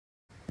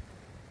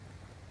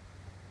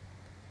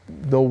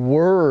the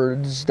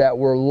words that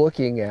we're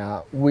looking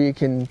at, we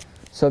can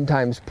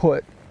sometimes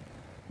put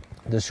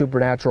the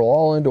supernatural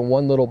all into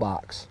one little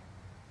box.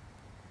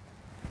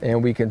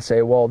 And we can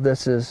say, well,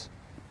 this is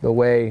the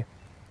way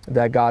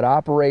that God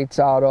operates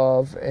out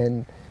of.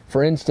 And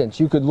for instance,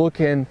 you could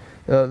look in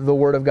the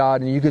Word of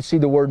God and you could see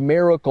the word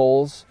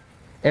miracles,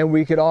 and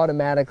we could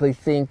automatically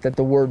think that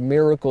the word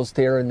miracles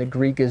there in the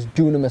Greek is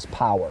dunamis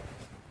power.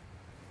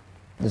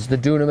 This is the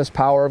dunamis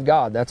power of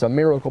God. That's a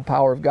miracle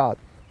power of God.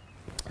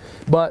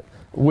 But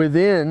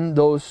within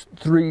those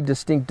three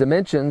distinct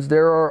dimensions,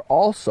 there are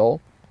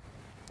also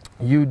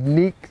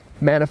unique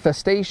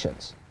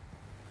manifestations.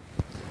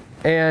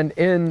 And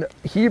in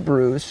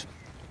Hebrews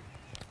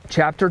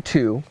chapter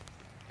 2,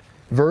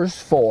 verse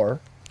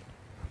 4,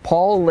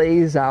 Paul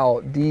lays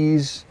out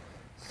these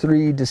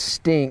three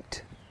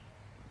distinct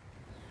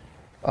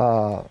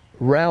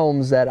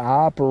realms that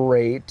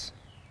operate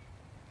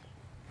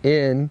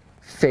in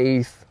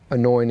faith,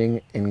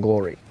 anointing, and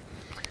glory.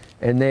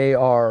 And they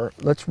are,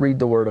 let's read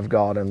the Word of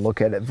God and look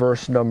at it.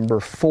 Verse number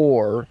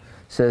 4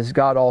 says,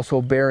 God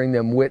also bearing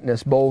them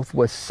witness both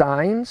with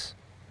signs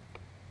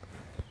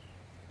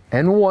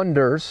and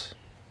wonders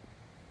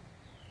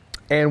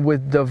and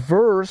with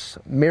diverse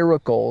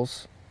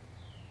miracles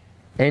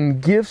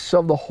and gifts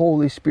of the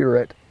Holy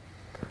Spirit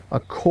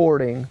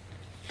according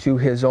to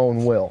His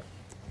own will.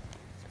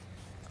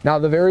 Now,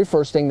 the very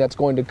first thing that's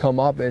going to come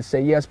up is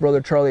say, yes,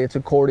 Brother Charlie, it's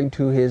according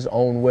to His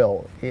own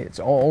will. It's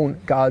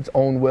God's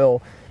own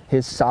will,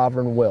 His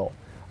sovereign will.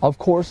 Of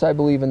course, I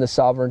believe in the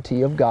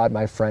sovereignty of God,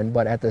 my friend,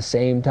 but at the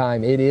same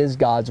time, it is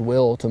God's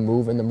will to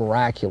move in the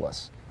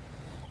miraculous.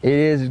 It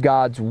is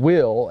God's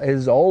will, it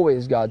is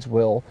always God's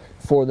will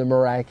for the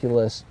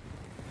miraculous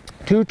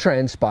to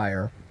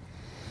transpire.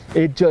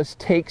 It just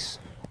takes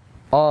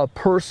a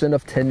person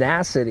of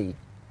tenacity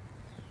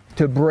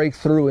to break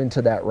through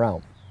into that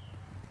realm.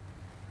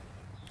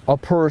 A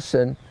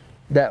person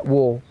that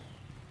will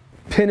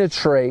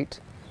penetrate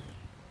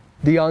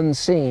the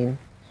unseen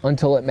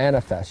until it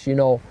manifests. You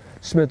know,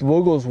 Smith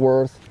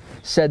Wigglesworth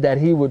said that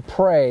he would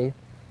pray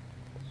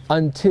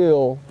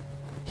until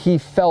he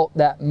felt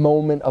that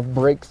moment of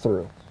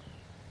breakthrough.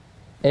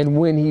 And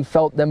when he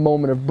felt that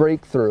moment of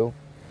breakthrough,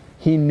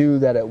 he knew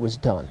that it was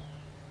done.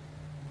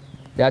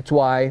 That's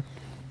why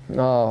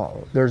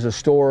there's a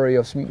story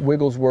of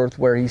Wigglesworth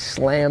where he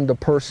slammed a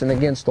person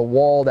against the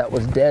wall that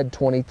was dead,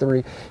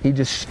 23. He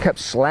just kept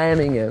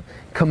slamming him,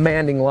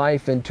 commanding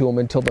life into him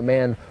until the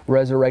man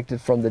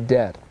resurrected from the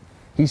dead.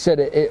 He said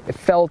it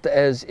felt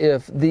as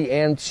if the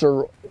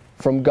answer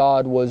from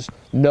God was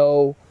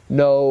no,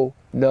 no,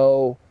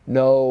 no,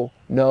 no,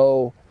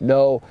 no,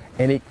 no.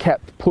 And it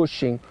kept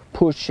pushing,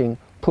 pushing,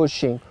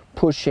 pushing,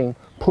 pushing,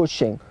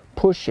 pushing,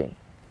 pushing,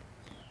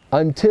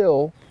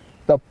 until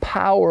the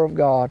power of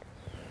God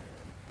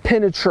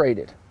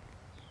penetrated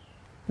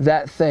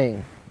that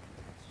thing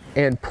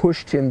and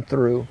pushed him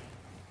through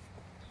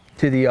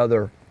to the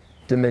other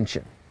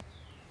dimension.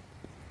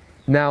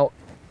 Now,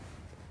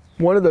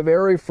 one of the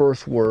very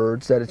first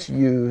words that it's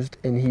used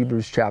in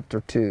Hebrews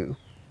chapter 2,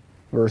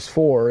 verse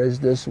 4, is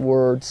this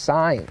word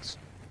signs,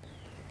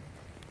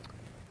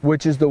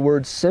 which is the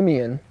word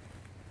Simeon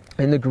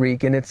in the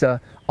Greek, and it's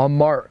a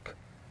mark,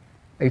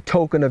 a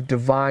token of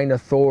divine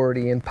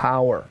authority and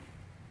power.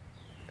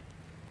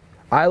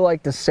 I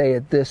like to say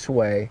it this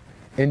way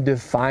in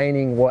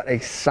defining what a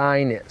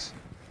sign is.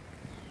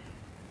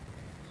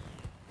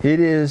 It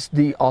is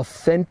the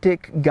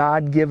authentic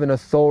God-given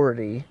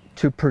authority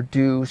to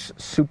produce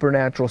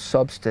supernatural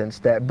substance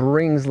that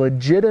brings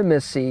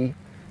legitimacy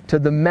to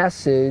the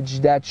message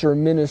that you're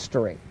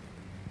ministering.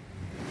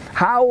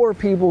 How are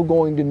people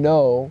going to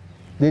know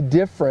the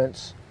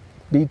difference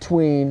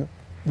between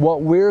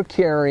what we're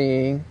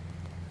carrying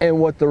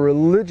and what the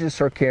religious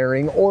are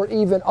carrying, or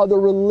even other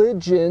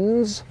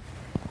religions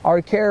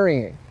are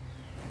carrying?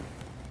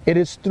 It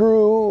is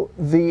through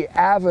the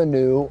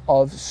avenue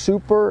of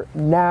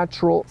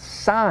supernatural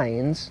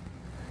signs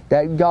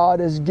that God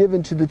has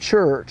given to the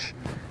church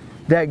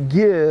that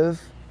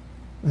give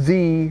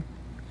the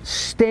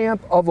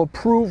stamp of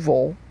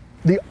approval,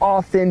 the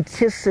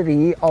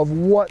authenticity of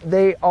what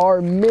they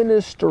are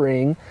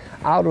ministering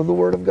out of the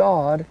Word of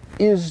God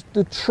is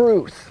the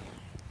truth.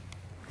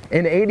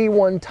 And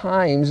 81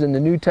 times in the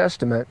New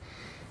Testament,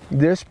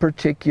 this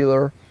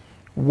particular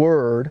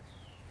word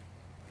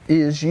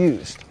is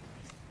used.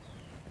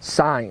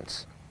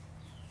 Signs.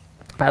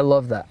 I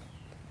love that.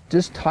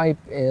 Just type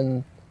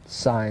in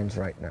signs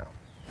right now.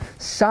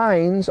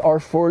 Signs are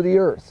for the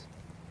earth.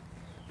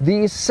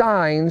 These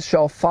signs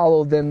shall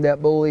follow them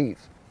that believe.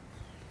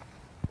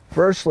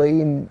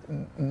 Firstly,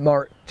 in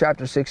Mark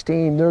chapter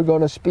 16, they're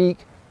going to speak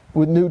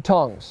with new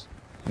tongues.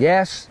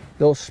 Yes,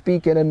 they'll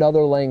speak in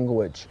another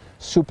language,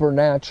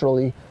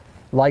 supernaturally,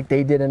 like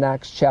they did in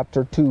Acts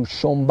chapter 2.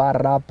 And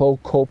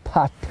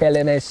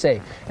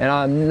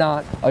I'm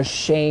not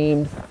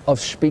ashamed of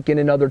speaking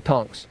in other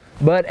tongues.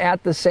 But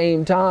at the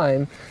same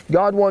time,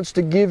 God wants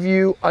to give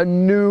you a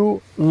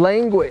new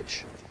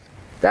language.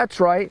 That's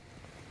right.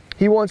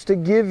 He wants to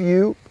give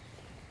you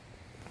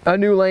a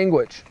new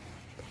language.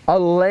 A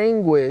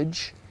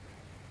language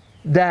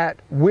that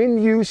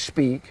when you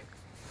speak,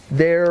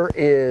 there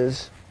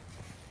is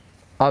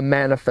a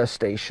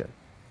manifestation.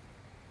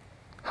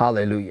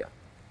 Hallelujah.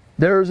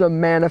 There's a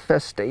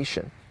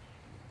manifestation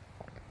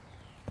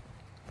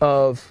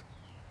of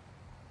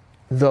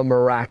the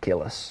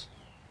miraculous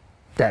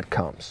that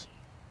comes.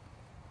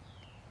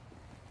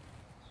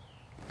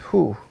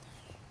 Whew.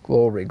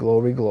 Glory,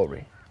 glory,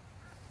 glory.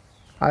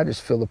 I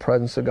just feel the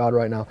presence of God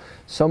right now.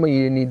 Some of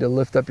you need to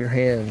lift up your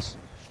hands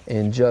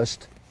and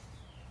just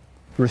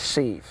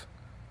receive.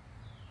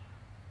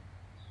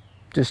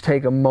 Just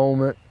take a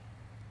moment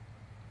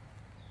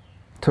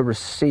to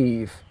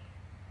receive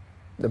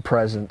the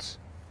presence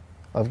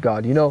of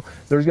God. You know,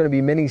 there's going to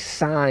be many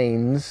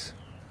signs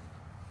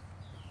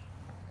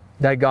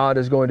that God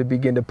is going to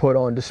begin to put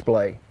on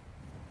display.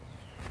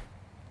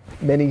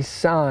 Many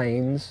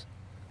signs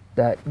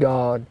that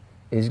God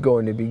is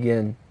going to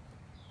begin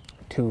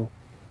to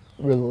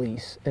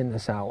release in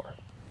this hour.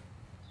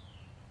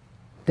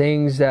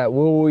 Things that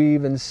we'll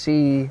even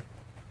see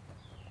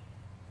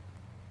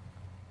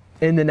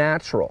in the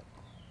natural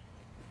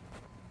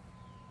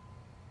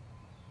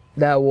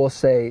that will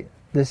say,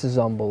 this is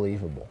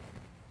unbelievable.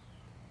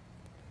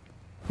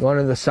 One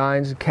of the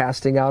signs of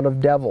casting out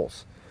of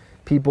devils.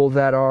 People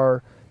that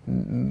are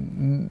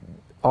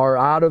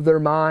out of their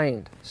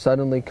mind,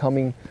 suddenly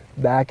coming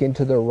back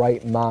into their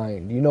right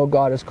mind. You know,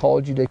 God has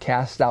called you to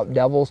cast out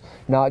devils,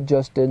 not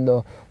just in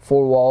the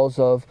four walls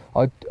of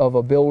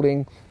a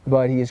building,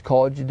 but He has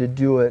called you to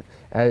do it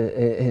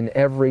in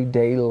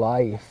everyday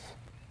life.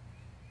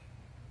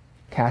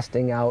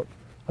 Casting out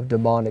of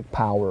demonic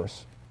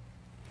powers,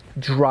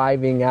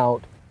 driving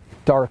out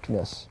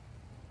darkness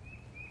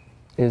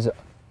is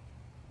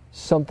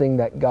something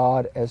that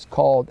God has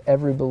called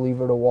every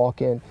believer to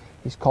walk in.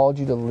 He's called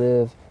you to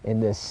live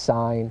in this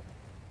sign,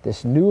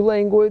 this new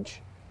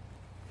language,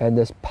 and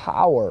this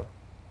power,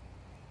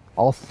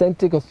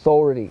 authentic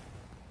authority.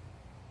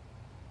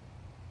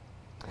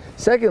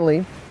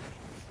 Secondly,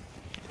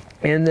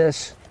 in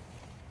this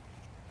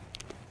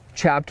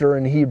chapter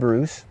in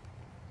Hebrews,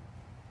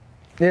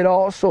 it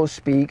also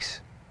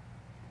speaks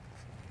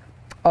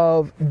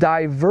of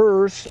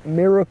diverse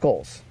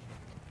miracles.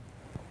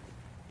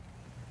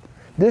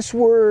 This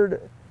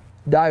word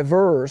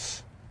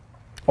diverse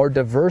or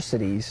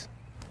diversities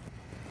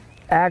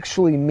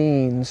actually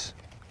means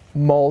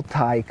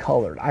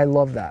multicolored. I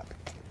love that.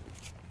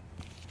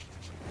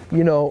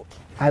 You know,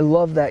 I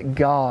love that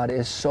God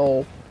is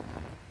so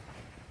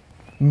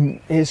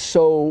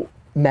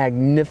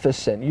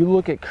magnificent. You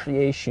look at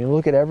creation, you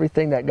look at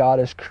everything that God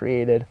has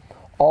created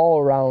all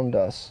around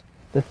us,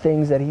 the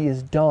things that He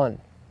has done.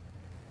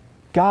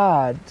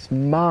 God's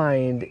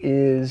mind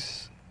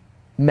is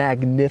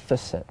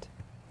magnificent.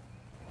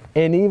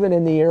 And even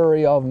in the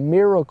area of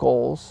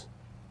miracles,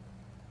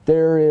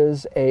 there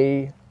is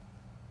a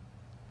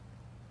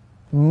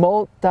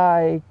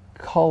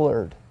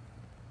multicolored,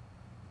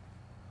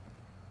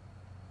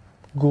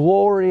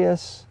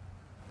 glorious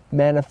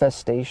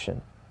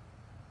manifestation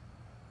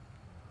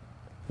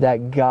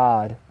that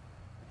God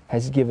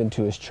has given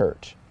to His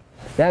church.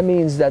 That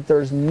means that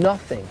there's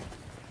nothing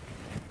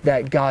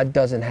that God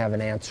doesn't have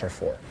an answer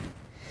for.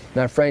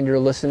 Now, friend, you're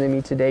listening to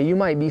me today. You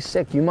might be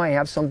sick. You might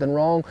have something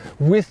wrong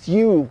with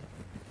you.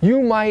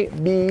 You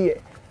might be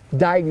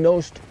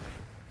diagnosed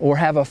or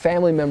have a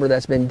family member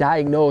that's been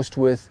diagnosed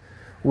with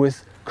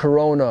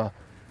corona,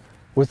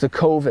 with the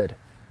COVID.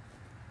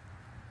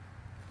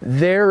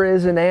 There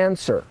is an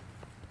answer.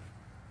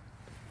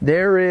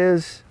 There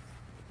is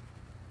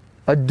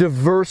a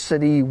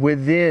diversity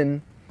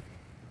within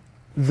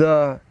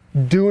the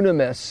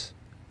dunamis,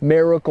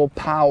 miracle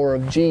power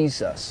of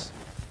Jesus,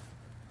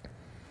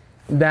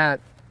 that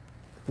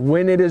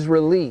when it is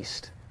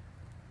released,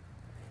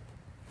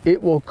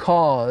 it will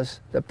cause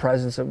the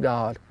presence of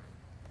God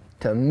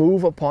to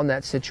move upon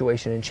that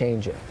situation and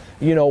change it.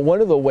 You know,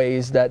 one of the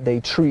ways that they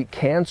treat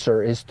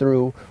cancer is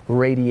through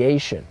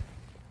radiation.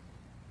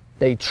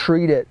 They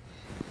treat it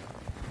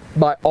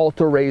by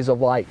ultra rays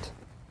of light.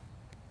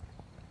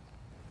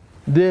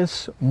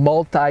 This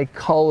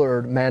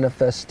multicolored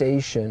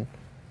manifestation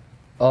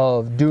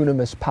of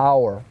dunamis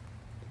power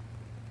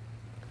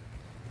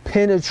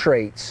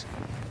penetrates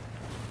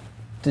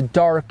the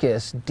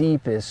darkest,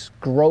 deepest,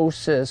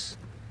 grossest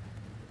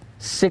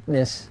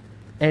sickness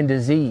and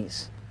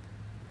disease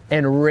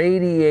and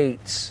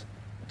radiates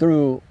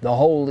through the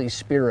Holy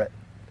Spirit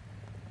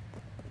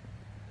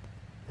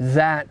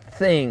that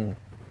thing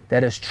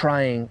that is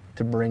trying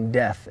to bring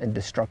death and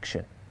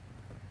destruction.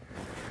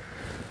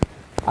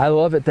 I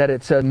love it that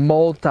it's a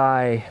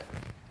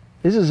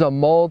this is a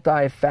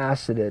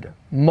multifaceted,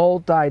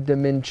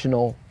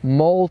 multidimensional,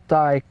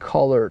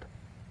 multicolored.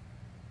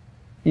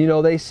 You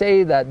know, they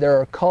say that there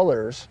are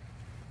colors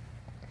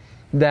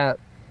that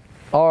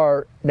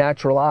our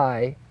natural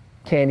eye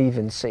can't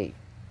even see.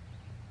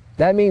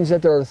 That means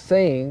that there are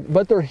things,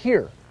 but they're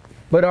here,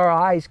 but our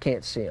eyes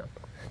can't see them.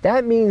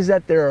 That means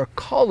that there are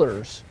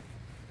colors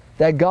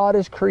that God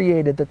has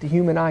created that the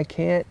human eye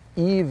can't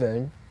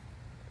even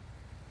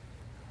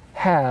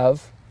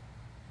have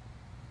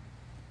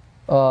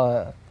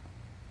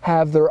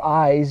have their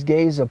eyes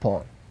gaze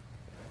upon.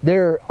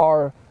 There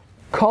are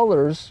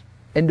colors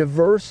and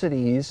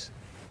diversities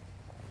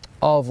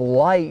of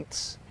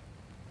lights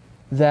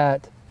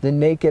that the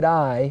naked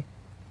eye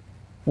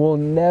will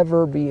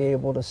never be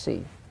able to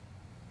see.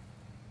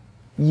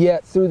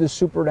 Yet through the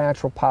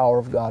supernatural power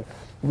of God,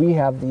 we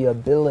have the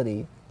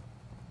ability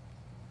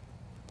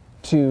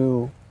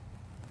to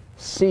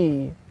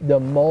see the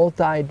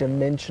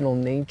multi-dimensional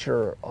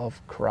nature of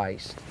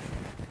Christ.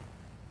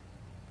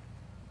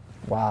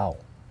 Wow.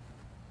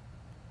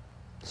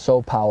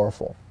 So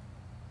powerful.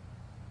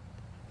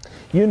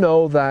 You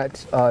know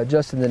that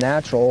just in the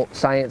natural,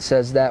 science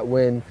says that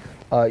when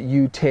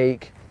you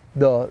take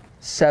the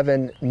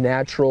 7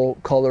 natural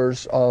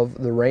colors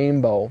of the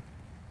rainbow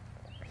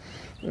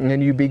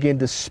and you begin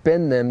to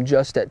spin them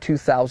just at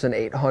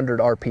 2,800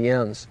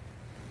 RPMs,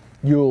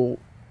 you'll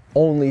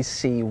only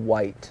see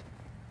white.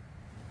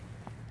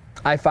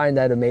 I find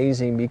that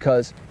amazing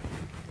because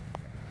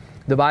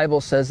the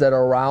Bible says that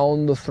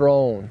around the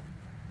throne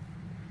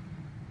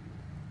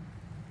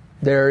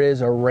there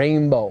is a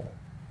rainbow.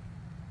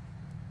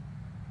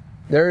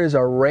 There is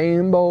a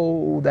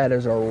rainbow that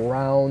is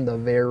around the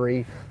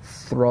very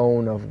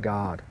throne of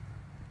God.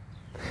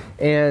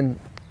 And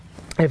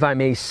if I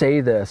may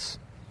say this,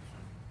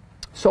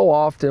 so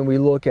often we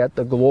look at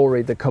the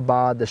glory, the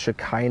kabod, the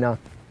Shekinah,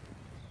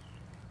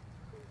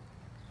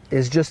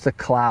 is just a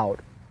cloud.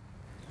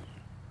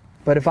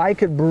 But if I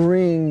could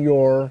bring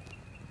your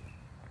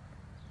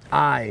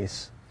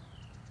eyes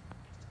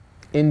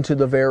into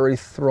the very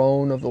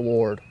throne of the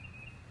Lord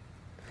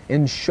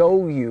and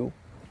show you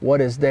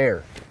what is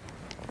there,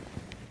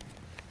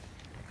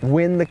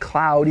 when the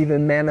cloud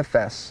even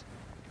manifests.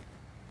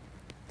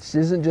 This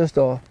isn't just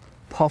a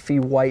puffy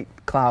white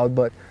cloud,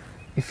 but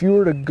if you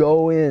were to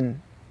go in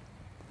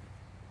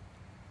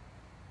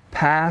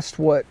past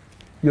what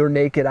your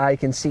naked eye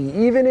can see,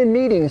 even in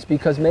meetings,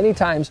 because many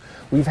times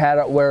we've had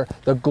it where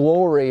the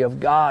glory of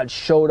God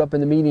showed up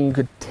in the meeting, you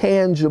could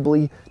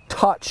tangibly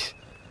touch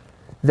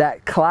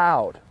that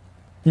cloud.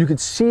 You could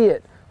see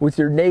it with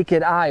your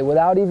naked eye.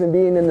 Without even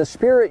being in the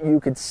Spirit, you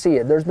could see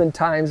it. There's been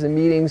times in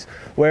meetings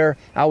where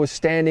I was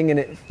standing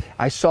and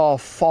I saw a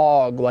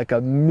fog, like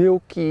a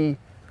milky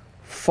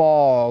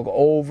fog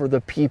over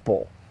the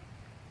people.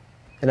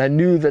 And I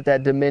knew that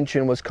that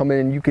dimension was coming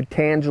in. You could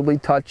tangibly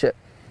touch it.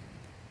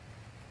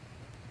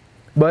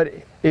 But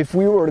if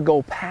we were to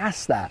go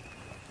past that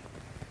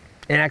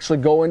and actually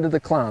go into the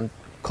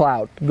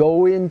cloud,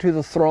 go into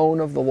the throne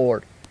of the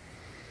Lord,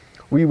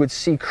 we would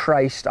see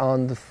Christ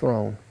on the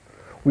throne.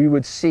 We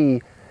would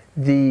see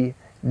the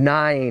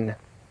 9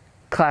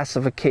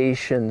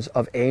 classifications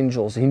of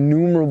angels,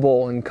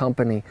 innumerable in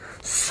company,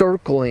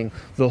 circling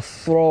the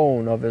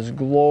throne of His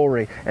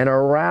glory. And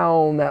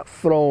around that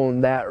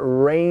throne, that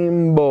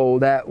rainbow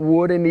that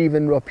wouldn't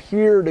even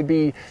appear to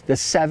be the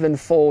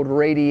 7-fold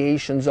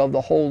radiations of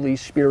the Holy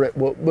Spirit,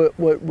 what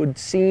would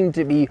seem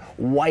to be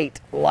white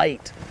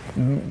light,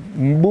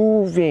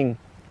 moving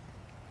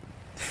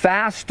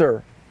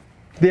faster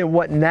than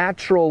what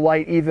natural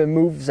light even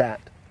moves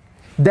at.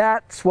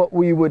 That's what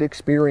we would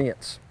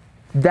experience.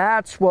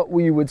 That's what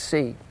we would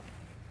see.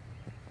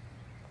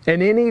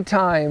 And any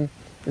time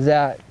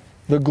that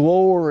the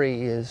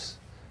glory is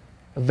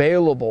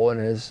available in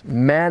His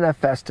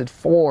manifested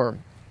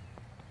form,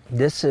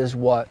 this is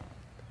what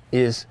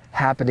is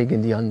happening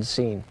in the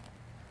unseen.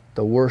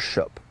 The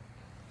worship,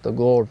 the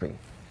glory,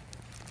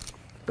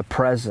 the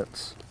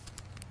presence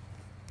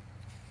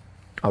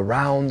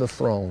around the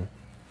throne.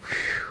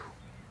 Whew.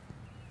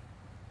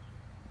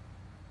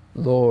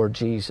 Lord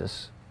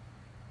Jesus.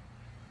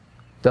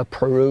 The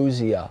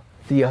parousia,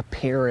 the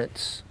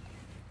appearance,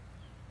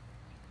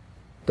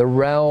 the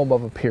realm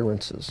of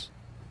appearances,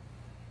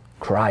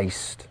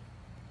 Christ.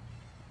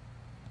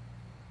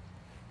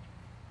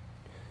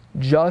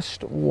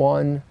 Just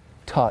one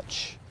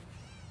touch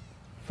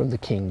from the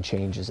King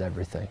changes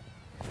everything.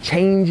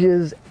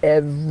 Changes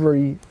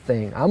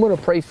everything. I'm going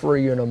to pray for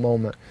you in a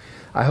moment.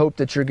 I hope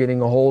that you're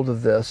getting a hold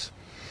of this.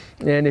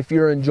 And if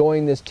you're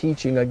enjoying this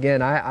teaching,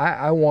 again,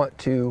 I want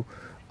to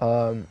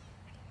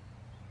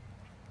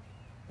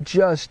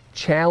just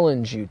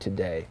challenge you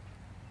today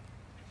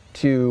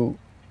to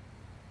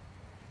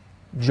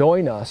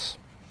join us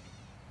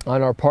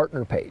on our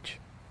partner page.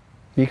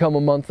 Become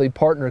a monthly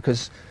partner,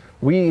 because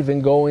we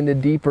even go into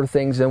deeper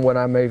things than what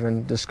I'm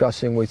even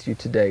discussing with you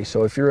today.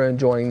 So if you're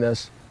enjoying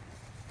this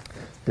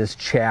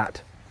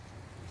chat,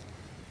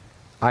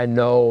 I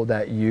know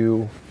that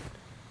you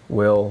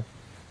will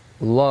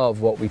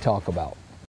love what we talk about.